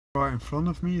Right in front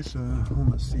of me is a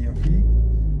Honda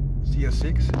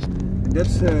CR6, and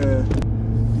that's the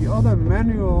other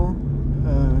manual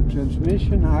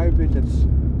transmission hybrid that's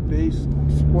based on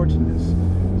sportiness.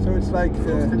 So it's like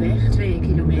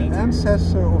the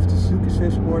ancestor of the Suzuki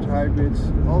Swift Sport hybrids.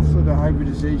 Also the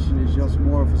hybridization is just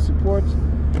more of a support.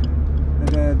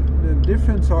 The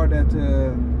difference are that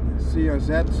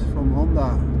CRZ from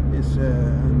Honda is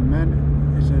a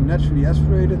naturally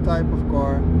aspirated type of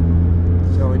car.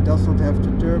 So it does not have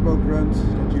the turbo grunt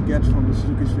that you get from the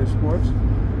Suzuki Swift Sport.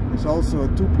 It's also a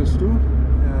 2+2.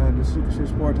 The Suzuki Swift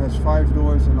Sport has 5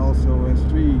 doors and also has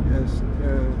 3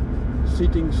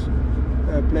 seating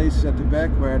places at the back,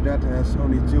 where that has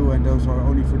only 2, and those are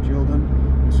only for children.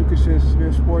 The Suzuki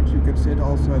Swift Sport you can sit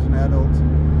also as an adult.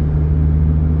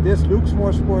 This looks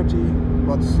more sporty,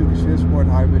 but the Suzuki Swift Sport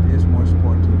hybrid is more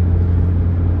sporty.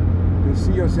 The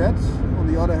CRZ, on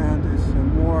the other hand, is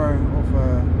more of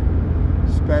a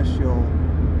special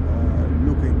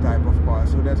looking type of car,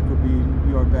 so that could be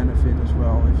your benefit as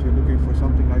well. If you're looking for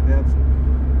something like that,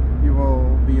 you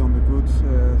will be on the good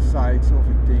side of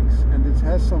things. And it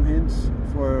has some hints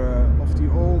of the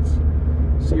old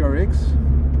CRX,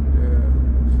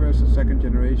 the first and second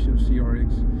generation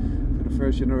CRX. So the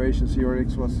first generation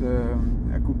CRX was a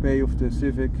coupe of the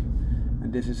Civic,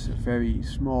 and this is a very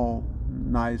small,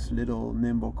 nice little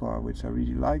nimble car, which I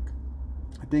really like.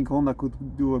 I think Honda could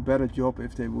do a better job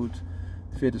if they would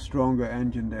fit a stronger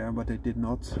engine there, but they did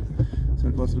not. So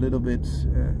it was a little bit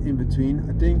in between.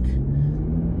 I think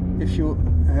if you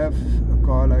have a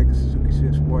car like a Suzuki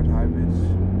Swift Sport hybrid,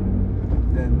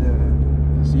 then the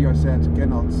CRZ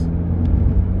cannot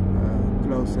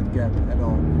close that gap at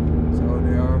all. So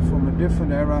they are from a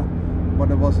different era,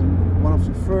 but it was one of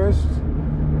the first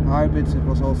hybrids. It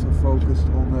was also focused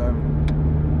on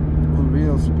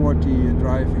real sporty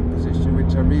driving position,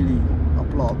 which I really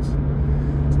applaud.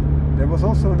 There was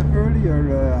also an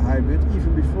earlier hybrid,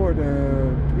 even before the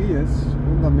Prius.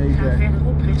 Honda made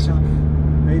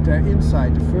their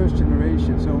inside, the first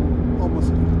generation. So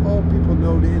almost all people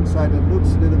know the inside that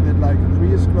looks a little bit like a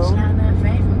Prius clone.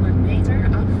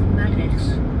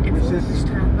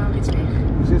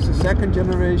 Which is the second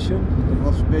generation. It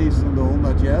was based on the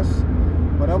Honda Jazz.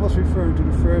 But I was referring to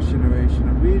the first generation,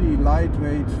 a really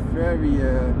lightweight, very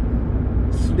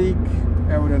sleek,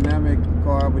 aerodynamic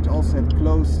car, which also had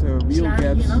closed wheel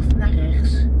gaps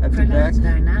at the back,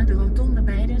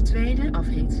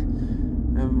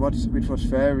 and which was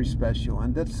very special.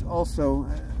 And that's also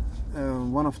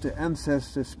one of the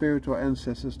ancestors, spiritual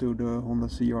ancestors to the Honda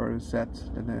CRZ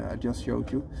that I just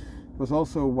showed you. It was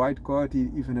also a white car, it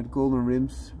even had golden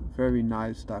rims, very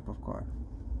nice type of car.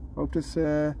 Hope this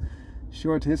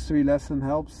short history lesson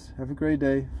helps. Have a great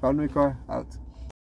day. Found my car out.